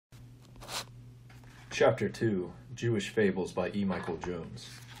Chapter 2, Jewish Fables by E. Michael Jones.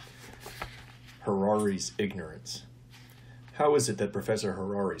 Harari's Ignorance. How is it that Professor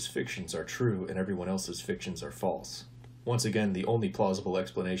Harari's fictions are true and everyone else's fictions are false? Once again, the only plausible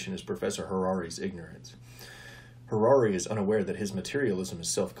explanation is Professor Harari's ignorance. Harari is unaware that his materialism is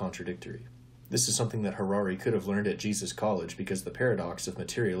self-contradictory. This is something that Harari could have learned at Jesus College because the paradox of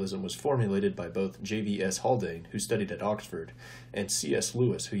materialism was formulated by both J.V.S. Haldane, who studied at Oxford, and C.S.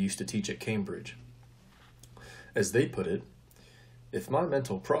 Lewis, who used to teach at Cambridge. As they put it, if my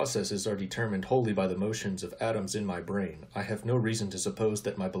mental processes are determined wholly by the motions of atoms in my brain, I have no reason to suppose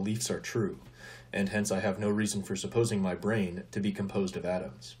that my beliefs are true, and hence I have no reason for supposing my brain to be composed of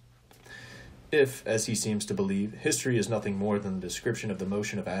atoms. If, as he seems to believe, history is nothing more than the description of the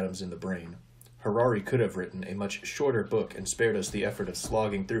motion of atoms in the brain, Harari could have written a much shorter book and spared us the effort of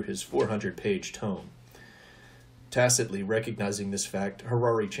slogging through his 400-page tome. Tacitly recognizing this fact,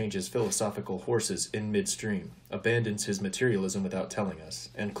 Harari changes philosophical horses in midstream, abandons his materialism without telling us,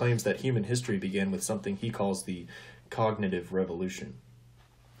 and claims that human history began with something he calls the cognitive revolution.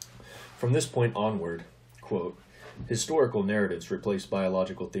 From this point onward, quote, historical narratives replace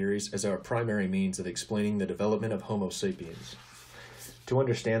biological theories as our primary means of explaining the development of Homo sapiens. To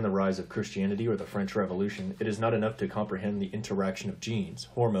understand the rise of Christianity or the French Revolution, it is not enough to comprehend the interaction of genes,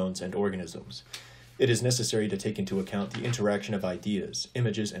 hormones, and organisms. It is necessary to take into account the interaction of ideas,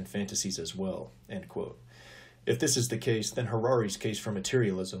 images, and fantasies as well. End quote. If this is the case, then Harari's case for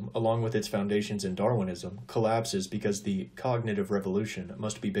materialism, along with its foundations in Darwinism, collapses because the cognitive revolution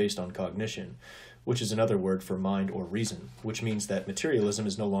must be based on cognition, which is another word for mind or reason, which means that materialism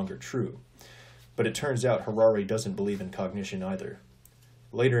is no longer true. But it turns out Harari doesn't believe in cognition either.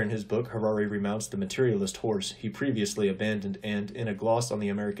 Later in his book, Harari remounts the materialist horse he previously abandoned and, in a gloss on the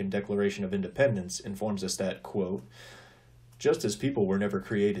American Declaration of Independence, informs us that, quote, just as people were never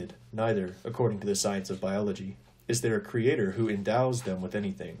created, neither, according to the science of biology, is there a creator who endows them with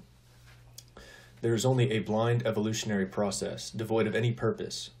anything. There is only a blind evolutionary process, devoid of any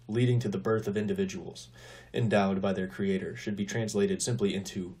purpose, leading to the birth of individuals, endowed by their creator, should be translated simply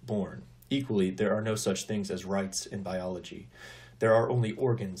into born. Equally, there are no such things as rights in biology. There are only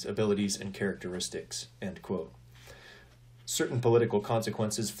organs, abilities, and characteristics, end quote. Certain political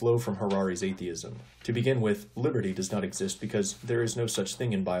consequences flow from Harari's atheism. To begin with, liberty does not exist because there is no such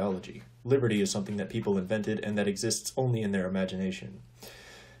thing in biology. Liberty is something that people invented and that exists only in their imagination.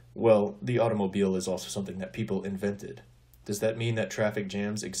 Well, the automobile is also something that people invented. Does that mean that traffic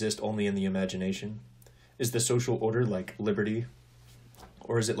jams exist only in the imagination? Is the social order like liberty?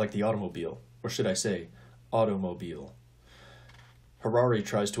 Or is it like the automobile? Or should I say, automobile? Harari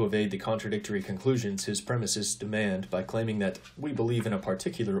tries to evade the contradictory conclusions his premises demand by claiming that we believe in a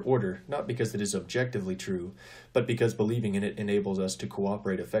particular order not because it is objectively true, but because believing in it enables us to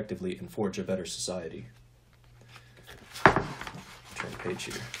cooperate effectively and forge a better society. Turn page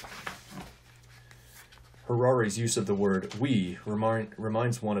here. Harari's use of the word we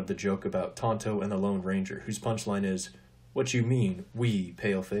reminds one of the joke about Tonto and the Lone Ranger, whose punchline is, "What you mean, we,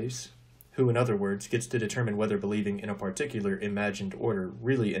 paleface?" Who, in other words, gets to determine whether believing in a particular imagined order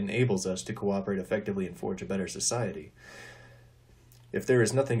really enables us to cooperate effectively and forge a better society. If there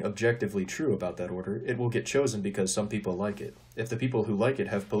is nothing objectively true about that order, it will get chosen because some people like it. If the people who like it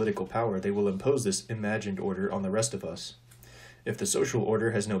have political power, they will impose this imagined order on the rest of us. If the social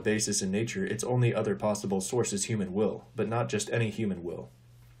order has no basis in nature, its only other possible source is human will, but not just any human will.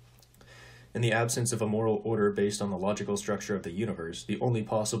 In the absence of a moral order based on the logical structure of the universe, the only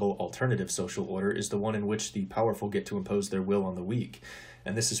possible alternative social order is the one in which the powerful get to impose their will on the weak,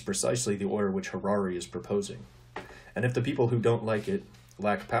 and this is precisely the order which Harari is proposing. And if the people who don't like it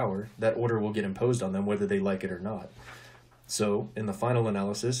lack power, that order will get imposed on them whether they like it or not. So, in the final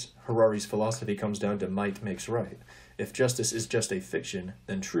analysis, Harari's philosophy comes down to might makes right. If justice is just a fiction,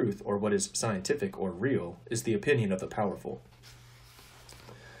 then truth, or what is scientific or real, is the opinion of the powerful.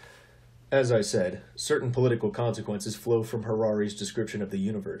 As I said, certain political consequences flow from Harari's description of the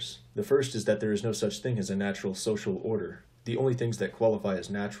universe. The first is that there is no such thing as a natural social order. The only things that qualify as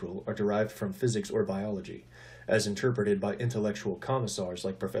natural are derived from physics or biology, as interpreted by intellectual commissars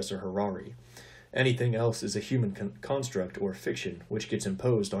like Professor Harari. Anything else is a human construct or fiction which gets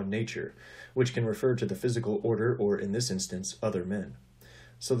imposed on nature, which can refer to the physical order or, in this instance, other men.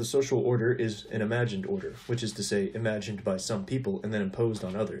 So the social order is an imagined order, which is to say, imagined by some people and then imposed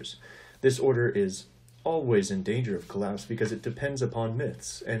on others. This order is always in danger of collapse because it depends upon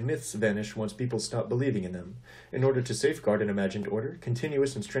myths, and myths vanish once people stop believing in them. In order to safeguard an imagined order,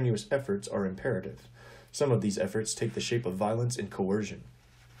 continuous and strenuous efforts are imperative. Some of these efforts take the shape of violence and coercion.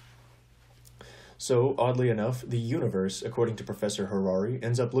 So, oddly enough, the universe, according to Professor Harari,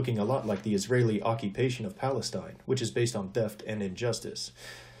 ends up looking a lot like the Israeli occupation of Palestine, which is based on theft and injustice.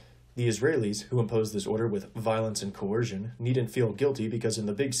 The Israelis, who impose this order with violence and coercion, needn't feel guilty because in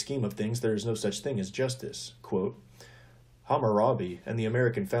the big scheme of things there is no such thing as justice. Quote, Hammurabi and the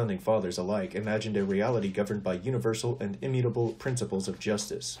American founding fathers alike imagined a reality governed by universal and immutable principles of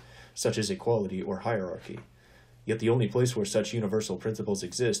justice, such as equality or hierarchy. Yet the only place where such universal principles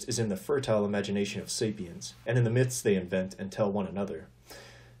exist is in the fertile imagination of sapiens, and in the myths they invent and tell one another.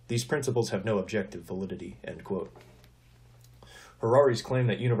 These principles have no objective validity. End quote. Harari's claim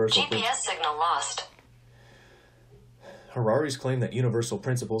that universal signal lost. Harari's claim that universal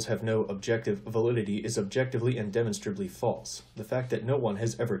principles have no objective validity is objectively and demonstrably false. The fact that no one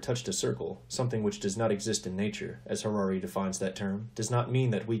has ever touched a circle, something which does not exist in nature, as Harari defines that term, does not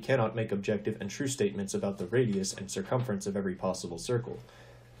mean that we cannot make objective and true statements about the radius and circumference of every possible circle.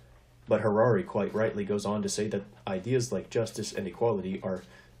 But Harari quite rightly goes on to say that ideas like justice and equality are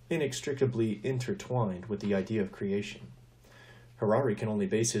inextricably intertwined with the idea of creation. Harari can only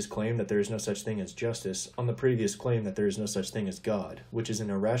base his claim that there is no such thing as justice on the previous claim that there is no such thing as God, which is an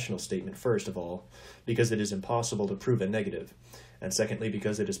irrational statement first of all, because it is impossible to prove a negative, and secondly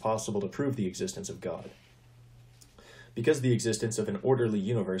because it is possible to prove the existence of God. Because the existence of an orderly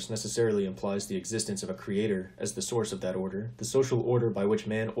universe necessarily implies the existence of a creator as the source of that order, the social order by which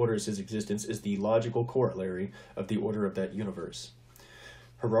man orders his existence is the logical corollary of the order of that universe.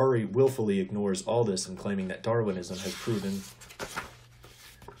 Harari willfully ignores all this in claiming that Darwinism has proven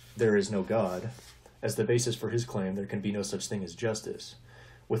there is no God. As the basis for his claim, there can be no such thing as justice.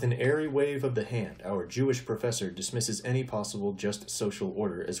 With an airy wave of the hand, our Jewish professor dismisses any possible just social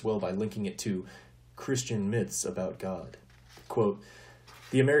order as well by linking it to Christian myths about God. Quote,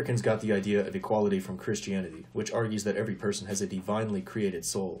 the Americans got the idea of equality from Christianity, which argues that every person has a divinely created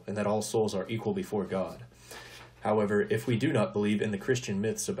soul, and that all souls are equal before God. However, if we do not believe in the Christian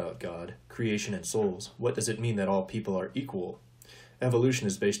myths about God, creation, and souls, what does it mean that all people are equal? Evolution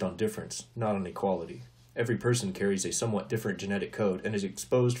is based on difference, not on equality. Every person carries a somewhat different genetic code and is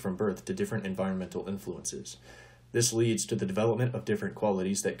exposed from birth to different environmental influences. This leads to the development of different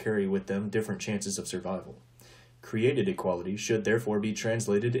qualities that carry with them different chances of survival. Created equality should therefore be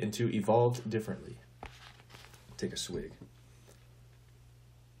translated into evolved differently. Take a swig.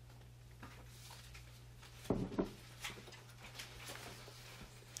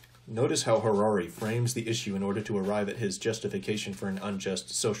 Notice how Harari frames the issue in order to arrive at his justification for an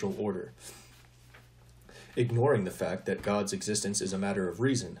unjust social order. Ignoring the fact that God's existence is a matter of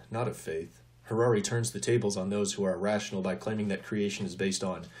reason, not of faith, Harari turns the tables on those who are rational by claiming that creation is based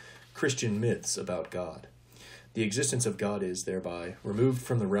on Christian myths about God. The existence of God is, thereby, removed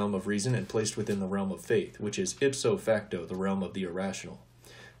from the realm of reason and placed within the realm of faith, which is ipso facto the realm of the irrational.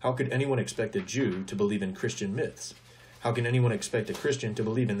 How could anyone expect a Jew to believe in Christian myths? How can anyone expect a Christian to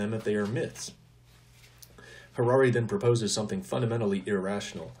believe in them if they are myths? Harari then proposes something fundamentally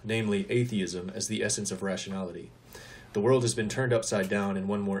irrational, namely atheism as the essence of rationality. The world has been turned upside down in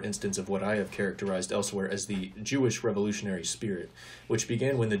one more instance of what I have characterized elsewhere as the Jewish revolutionary spirit, which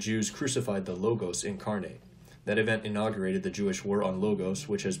began when the Jews crucified the Logos incarnate. That event inaugurated the Jewish war on Logos,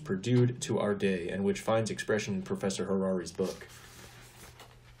 which has perdured to our day and which finds expression in Professor Harari's book.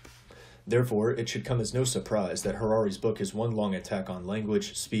 Therefore, it should come as no surprise that Harari's book is one long attack on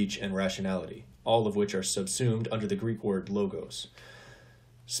language, speech, and rationality, all of which are subsumed under the Greek word logos.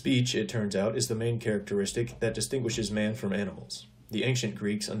 Speech, it turns out, is the main characteristic that distinguishes man from animals. The ancient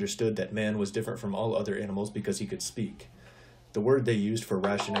Greeks understood that man was different from all other animals because he could speak. The word they used for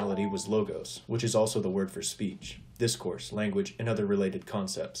rationality was logos, which is also the word for speech, discourse, language, and other related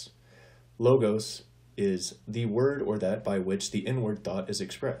concepts. Logos is the word or that by which the inward thought is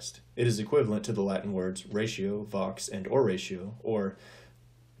expressed. It is equivalent to the Latin words ratio, vox, and oratio, or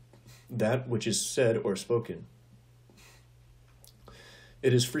that which is said or spoken.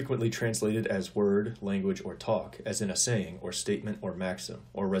 It is frequently translated as word, language, or talk, as in a saying, or statement, or maxim,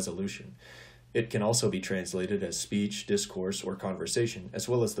 or resolution. It can also be translated as speech, discourse, or conversation, as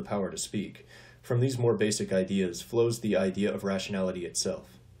well as the power to speak. From these more basic ideas flows the idea of rationality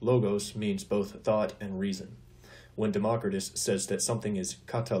itself. Logos means both thought and reason. When Democritus says that something is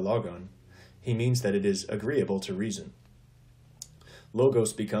katalogon, he means that it is agreeable to reason.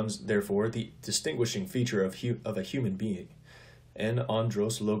 Logos becomes, therefore, the distinguishing feature of a human being. En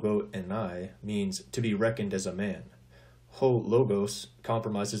andros logo enai means to be reckoned as a man. Ho logos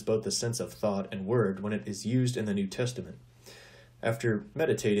compromises both the sense of thought and word when it is used in the New Testament. After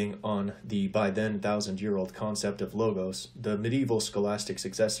meditating on the by then 1,000-year-old concept of logos, the medieval scholastic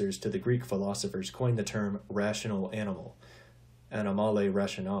successors to the Greek philosophers coined the term rational animal, animale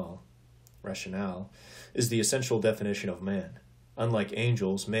rationale, rationale, is the essential definition of man. Unlike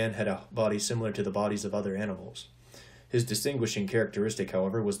angels, man had a body similar to the bodies of other animals. His distinguishing characteristic,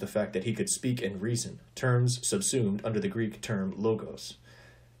 however, was the fact that he could speak and reason, terms subsumed under the Greek term logos.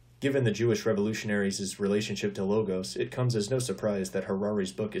 Given the Jewish revolutionaries' relationship to logos, it comes as no surprise that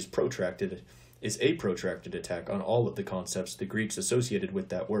Harari's book is a protracted attack on all of the concepts the Greeks associated with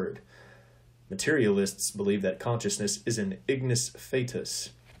that word. Materialists believe that consciousness is an ignis fatuus,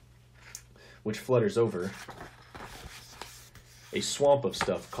 which flutters over a swamp of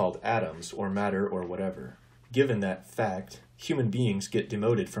stuff called atoms or matter or whatever. Given that fact, human beings get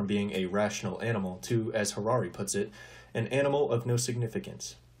demoted from being a rational animal to, as Harari puts it, an animal of no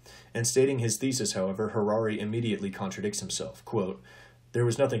significance. In stating his thesis, however, Harari immediately contradicts himself. Quote, "There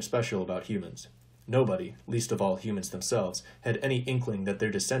was nothing special about humans. Nobody, least of all humans themselves, had any inkling that their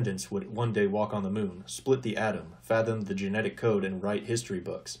descendants would one day walk on the moon, split the atom, fathom the genetic code, and write history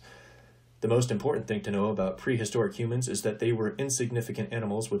books. The most important thing to know about prehistoric humans is that they were insignificant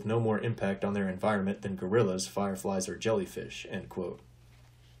animals with no more impact on their environment than gorillas, fireflies, or jellyfish." End quote.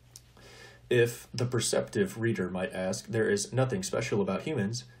 If, the perceptive reader might ask, there is nothing special about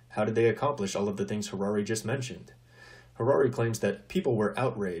humans, how did they accomplish all of the things Harari just mentioned? Harari claims that people were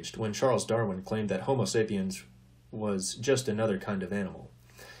outraged when Charles Darwin claimed that Homo sapiens was just another kind of animal.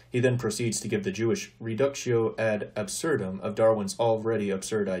 He then proceeds to give the Jewish reductio ad absurdum of Darwin's already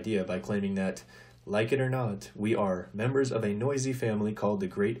absurd idea by claiming that, like it or not, we are members of a noisy family called the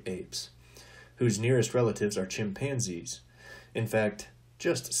Great Apes, whose nearest relatives are chimpanzees. In fact,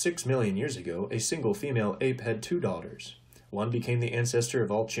 just 6 million years ago, a single female ape had 2 daughters. One became the ancestor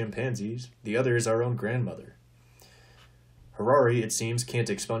of all chimpanzees, the other is our own grandmother. Harari, it seems, can't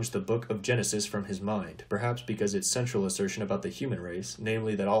expunge the Book of Genesis from his mind, perhaps because its central assertion about the human race,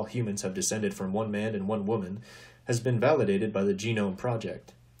 namely that all humans have descended from one man and one woman, has been validated by the Genome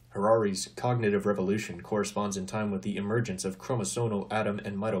Project. Harari's cognitive revolution corresponds in time with the emergence of chromosomal Adam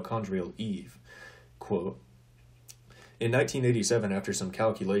and mitochondrial Eve. Quote, "In 1987, after some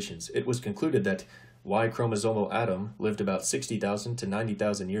calculations, it was concluded that Y chromosomal Adam lived about 60,000 to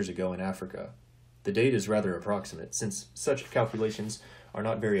 90,000 years ago in Africa. The date is rather approximate, since such calculations are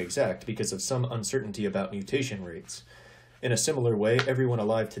not very exact because of some uncertainty about mutation rates. In a similar way, everyone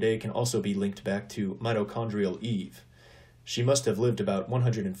alive today can also be linked back to mitochondrial Eve. She must have lived about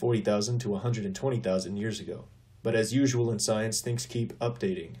 140,000 to 120,000 years ago. But as usual in science, things keep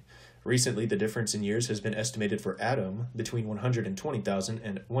updating. Recently, the difference in years has been estimated for Adam between 120,000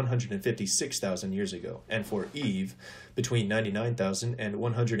 and 156,000 years ago, and for Eve between 99,000 and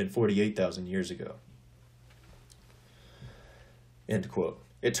 148,000 years ago." End quote.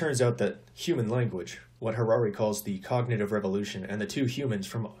 It turns out that human language, what Harari calls the cognitive revolution, and the two humans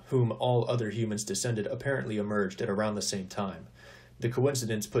from whom all other humans descended apparently emerged at around the same time. The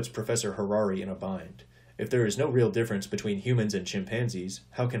coincidence puts Professor Harari in a bind. If there is no real difference between humans and chimpanzees,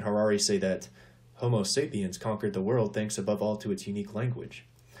 how can Harari say that Homo sapiens conquered the world thanks above all to its unique language?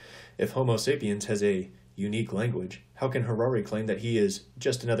 If Homo sapiens has a unique language, how can Harari claim that he is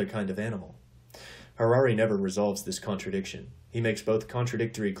just another kind of animal? Harari never resolves this contradiction. He makes both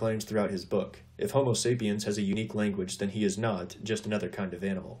contradictory claims throughout his book. If Homo sapiens has a unique language, then he is not just another kind of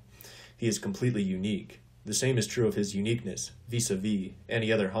animal. He is completely unique. The same is true of his uniqueness, vis-a-vis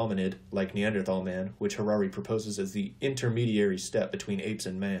any other hominid, like Neanderthal man, which Harari proposes as the intermediary step between apes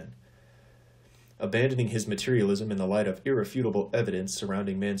and man. Abandoning his materialism in the light of irrefutable evidence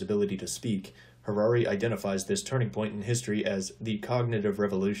surrounding man's ability to speak, Harari identifies this turning point in history as the cognitive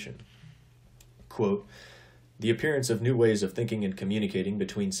revolution. Quote, "The appearance of new ways of thinking and communicating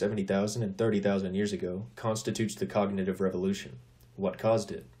between 70,000 and 30,000 years ago constitutes the cognitive revolution. What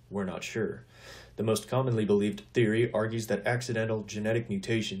caused it? We're not sure. The most commonly believed theory argues that accidental genetic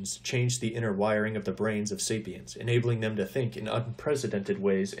mutations changed the inner wiring of the brains of sapiens, enabling them to think in unprecedented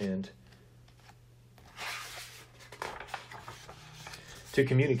ways and to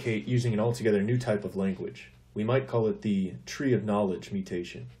communicate using an altogether new type of language. We might call it the tree of knowledge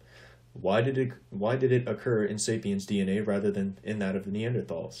mutation. Why did it occur in sapiens' DNA rather than in that of the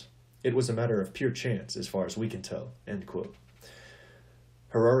Neanderthals? It was a matter of pure chance, as far as we can tell." End quote.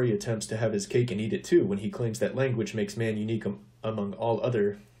 Harari attempts to have his cake and eat it too when he claims that language makes man unique among all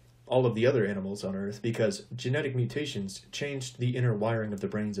of the other animals on Earth because genetic mutations changed the inner wiring of the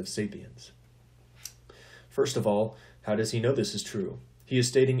brains of sapiens. First of all, how does he know this is true? He is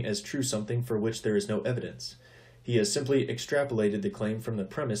stating as true something for which there is no evidence. He has simply extrapolated the claim from the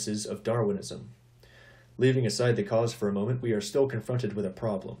premises of Darwinism. Leaving aside the cause for a moment, we are still confronted with a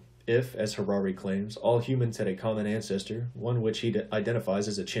problem. If, as Harari claims, all humans had a common ancestor, one which he identifies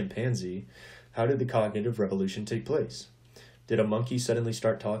as a chimpanzee, how did the cognitive revolution take place? Did a monkey suddenly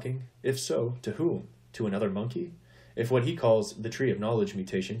start talking? If so, to whom? To another monkey? If what he calls the tree of knowledge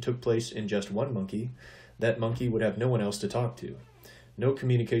mutation took place in just one monkey, that monkey would have no one else to talk to. No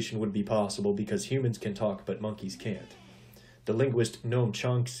communication would be possible because humans can talk but monkeys can't. The linguist Noam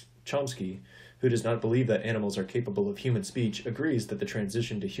Chomsky, who does not believe that animals are capable of human speech, agrees that the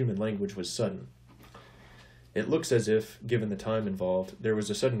transition to human language was sudden. It looks as if, given the time involved, there was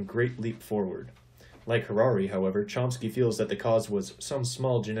a sudden great leap forward. Like Harari, however, Chomsky feels that the cause was some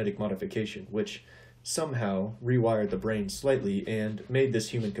small genetic modification, which somehow rewired the brain slightly and made this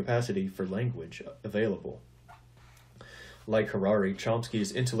human capacity for language available. Like Harari, Chomsky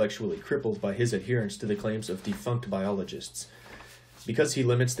is intellectually crippled by his adherence to the claims of defunct biologists. Because he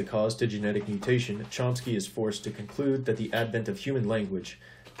limits the cause to genetic mutation, Chomsky is forced to conclude that the advent of human language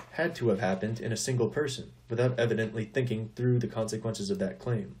had to have happened in a single person, without evidently thinking through the consequences of that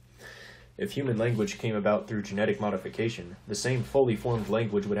claim. If human language came about through genetic modification, the same fully formed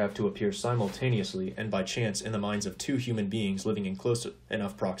language would have to appear simultaneously and by chance in the minds of two human beings living in close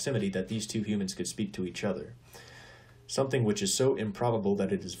enough proximity that these two humans could speak to each other. Something which is so improbable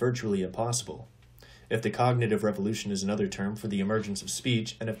that it is virtually impossible. If the cognitive revolution is another term for the emergence of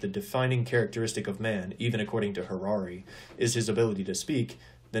speech, and if the defining characteristic of man, even according to Harari, is his ability to speak,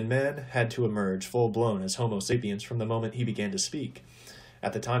 then man had to emerge full-blown as Homo sapiens from the moment he began to speak,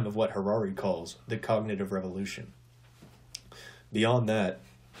 at the time of what Harari calls the cognitive revolution. Beyond that,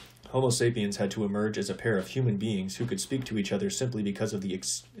 Homo sapiens had to emerge as a pair of human beings who could speak to each other simply because of the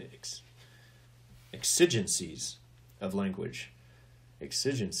exigencies of language.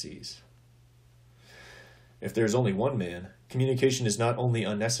 Exigencies. If there is only one man, communication is not only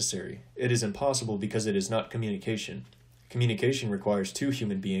unnecessary, it is impossible because it is not communication. Communication requires two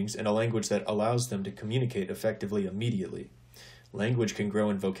human beings and a language that allows them to communicate effectively immediately. Language can grow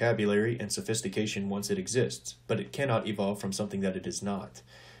in vocabulary and sophistication once it exists, but it cannot evolve from something that it is not.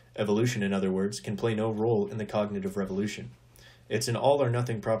 Evolution, in other words, can play no role in the cognitive revolution. It's an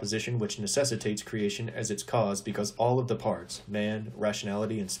all-or-nothing proposition which necessitates creation as its cause because all of the parts, man,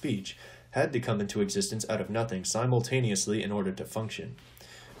 rationality, and speech, had to come into existence out of nothing simultaneously in order to function.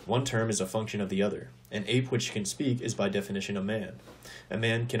 One term is a function of the other. An ape which can speak is by definition a man. A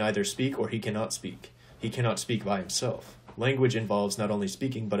man can either speak or he cannot speak. He cannot speak by himself. Language involves not only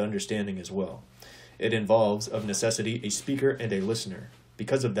speaking but understanding as well. It involves, of necessity, a speaker and a listener.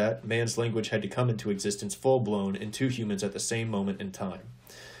 Because of that, man's language had to come into existence full-blown in two humans at the same moment in time.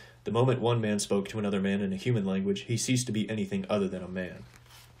 The moment one man spoke to another man in a human language, he ceased to be anything other than a man.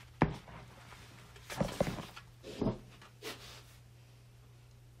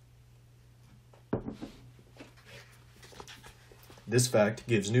 This fact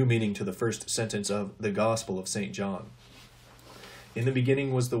gives new meaning to the first sentence of the Gospel of St. John. In the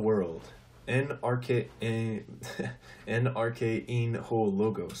beginning was the world, en arche in ho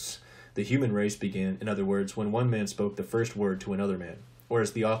logos. The human race began, in other words, when one man spoke the first word to another man, or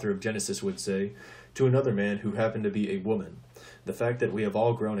as the author of Genesis would say, to another man who happened to be a woman. The fact that we have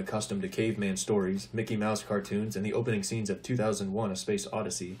all grown accustomed to caveman stories, Mickey Mouse cartoons, and the opening scenes of 2001: A Space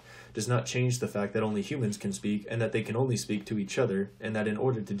Odyssey does not change the fact that only humans can speak and that they can only speak to each other, and that in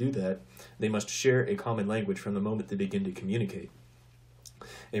order to do that, they must share a common language from the moment they begin to communicate.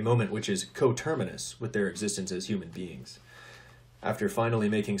 A moment which is coterminous with their existence as human beings. After finally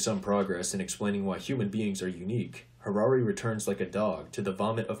making some progress in explaining why human beings are unique, Harari returns like a dog to the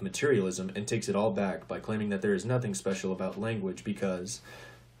vomit of materialism and takes it all back by claiming that there is nothing special about language because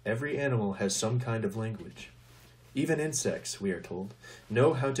every animal has some kind of language. Even insects, we are told,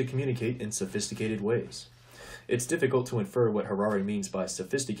 know how to communicate in sophisticated ways. It's difficult to infer what Harari means by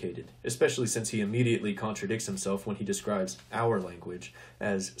sophisticated, especially since he immediately contradicts himself when he describes our language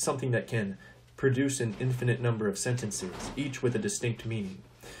as something that can produce an infinite number of sentences, each with a distinct meaning,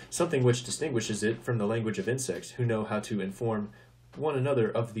 something which distinguishes it from the language of insects who know how to inform one another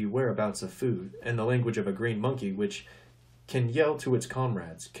of the whereabouts of food, and the language of a green monkey which can yell to its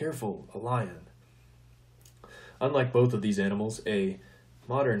comrades, "Careful, a lion." Unlike both of these animals, a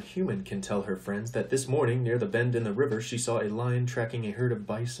modern human can tell her friends that this morning near the bend in the river she saw a lion tracking a herd of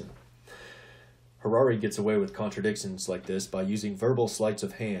bison. Harari gets away with contradictions like this by using verbal sleights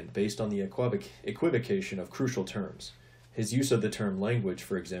of hand based on the equivocation of crucial terms. His use of the term language,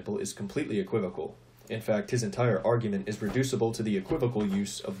 for example, is completely equivocal. In fact, his entire argument is reducible to the equivocal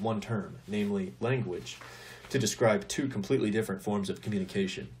use of one term, namely language, to describe two completely different forms of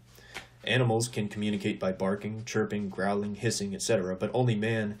communication. Animals can communicate by barking, chirping, growling, hissing, etc., but only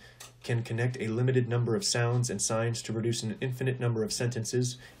man can connect a limited number of sounds and signs to produce an infinite number of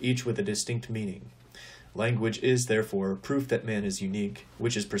sentences, each with a distinct meaning. Language is, therefore, proof that man is unique,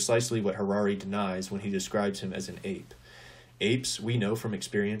 which is precisely what Harari denies when he describes him as an ape. Apes, we know from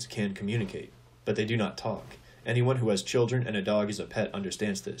experience, can communicate, but they do not talk. Anyone who has children and a dog as a pet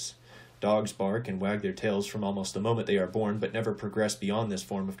understands this. Dogs bark and wag their tails from almost the moment they are born, but never progress beyond this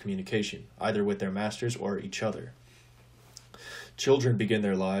form of communication, either with their masters or each other. Children begin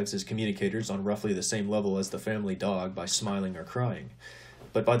their lives as communicators on roughly the same level as the family dog by smiling or crying.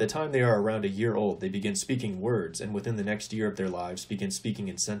 But by the time they are around a year old, they begin speaking words, and within the next year of their lives begin speaking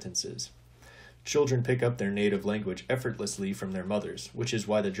in sentences. Children pick up their native language effortlessly from their mothers, which is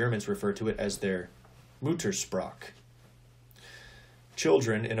why the Germans refer to it as their Muttersprach.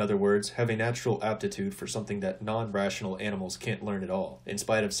 Children, in other words, have a natural aptitude for something that non-rational animals can't learn at all, in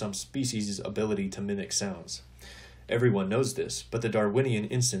spite of some species' ability to mimic sounds. Everyone knows this, but the Darwinian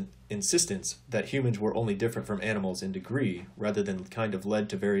insistence that humans were only different from animals in degree, rather than kind of led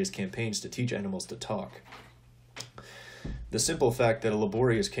to various campaigns to teach animals to talk. The simple fact that a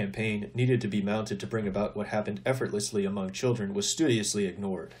laborious campaign needed to be mounted to bring about what happened effortlessly among children was studiously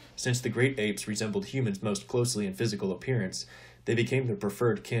ignored. Since the great apes resembled humans most closely in physical appearance, they became the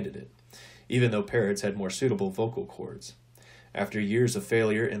preferred candidate, even though parrots had more suitable vocal cords. After years of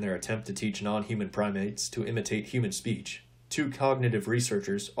failure in their attempt to teach non-human primates to imitate human speech, two cognitive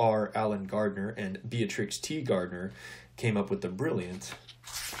researchers, R. Alan Gardner and Beatrix T. Gardner, came up with the brilliant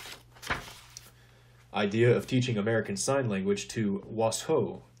idea of teaching American Sign Language to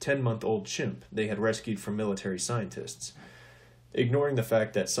Washoe, 10-month-old chimp they had rescued from military scientists. Ignoring the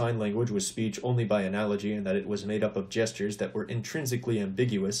fact that sign language was speech only by analogy and that it was made up of gestures that were intrinsically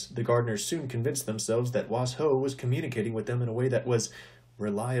ambiguous, the Gardners soon convinced themselves that Washoe was communicating with them in a way that was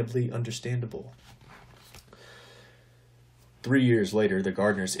reliably understandable. 3 years later, the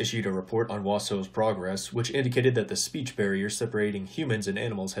Gardners issued a report on Washoe's progress, which indicated that the speech barrier separating humans and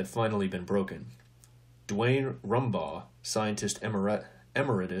animals had finally been broken. Dwayne Rumbaugh, scientist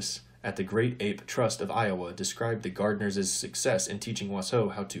emeritus at the Great Ape Trust of Iowa, described the Gardners' success in teaching Washoe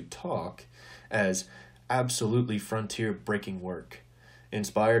how to talk as absolutely frontier-breaking work.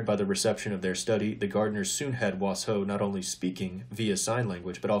 Inspired by the reception of their study, the Gardners soon had Washoe not only speaking via sign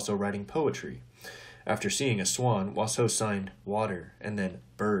language, but also writing poetry. After seeing a swan, Washoe signed water and then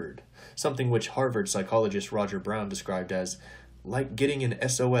bird, something which Harvard psychologist Roger Brown described as like getting an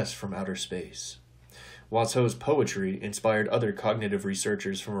SOS from outer space. Washoe's poetry inspired other cognitive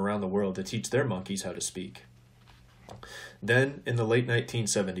researchers from around the world to teach their monkeys how to speak. Then, in the late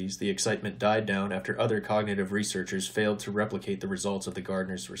 1970s, the excitement died down after other cognitive researchers failed to replicate the results of the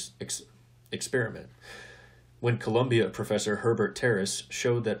Gardners' experiment. When Columbia professor Herbert Terrace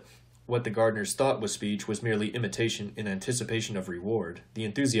showed that what the Gardners thought was speech was merely imitation in anticipation of reward, the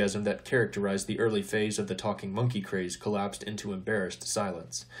enthusiasm that characterized the early phase of the talking monkey craze collapsed into embarrassed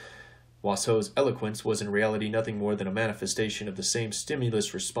silence. Washoe's eloquence was in reality nothing more than a manifestation of the same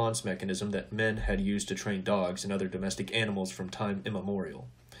stimulus-response mechanism that men had used to train dogs and other domestic animals from time immemorial.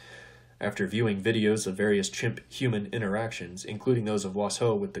 After viewing videos of various chimp-human interactions, including those of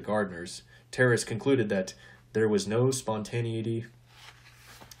Washoe with the Gardners, Terrace concluded that there was no spontaneity,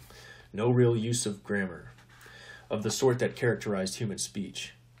 no real use of grammar, of the sort that characterized human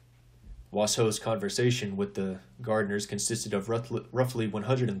speech. Washoe's conversation with the Gardners consisted of roughly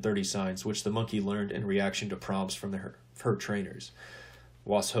 130 signs, which the monkey learned in reaction to prompts from her trainers.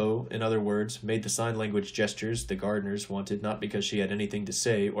 Washoe, in other words, made the sign language gestures the Gardners wanted not because she had anything to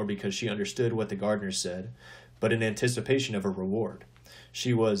say or because she understood what the Gardners said, but in anticipation of a reward.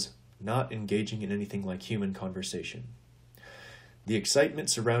 She was not engaging in anything like human conversation. The excitement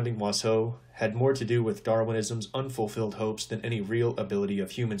surrounding Washoe had more to do with Darwinism's unfulfilled hopes than any real ability of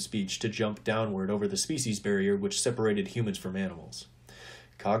human speech to jump downward over the species barrier which separated humans from animals.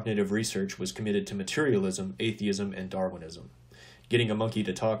 Cognitive research was committed to materialism, atheism, and Darwinism. Getting a monkey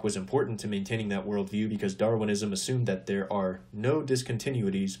to talk was important to maintaining that worldview because Darwinism assumed that there are no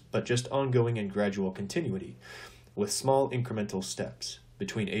discontinuities but just ongoing and gradual continuity, with small incremental steps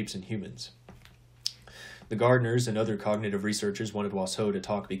between apes and humans. The Gardners and other cognitive researchers wanted Washoe to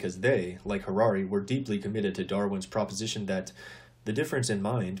talk because they, like Harari, were deeply committed to Darwin's proposition that the difference in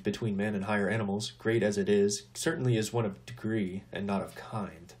mind between man and higher animals, great as it is, certainly is one of degree and not of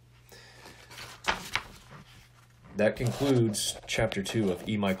kind. That concludes Chapter 2 of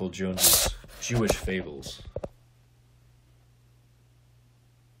E. Michael Jones's Jewish Fables.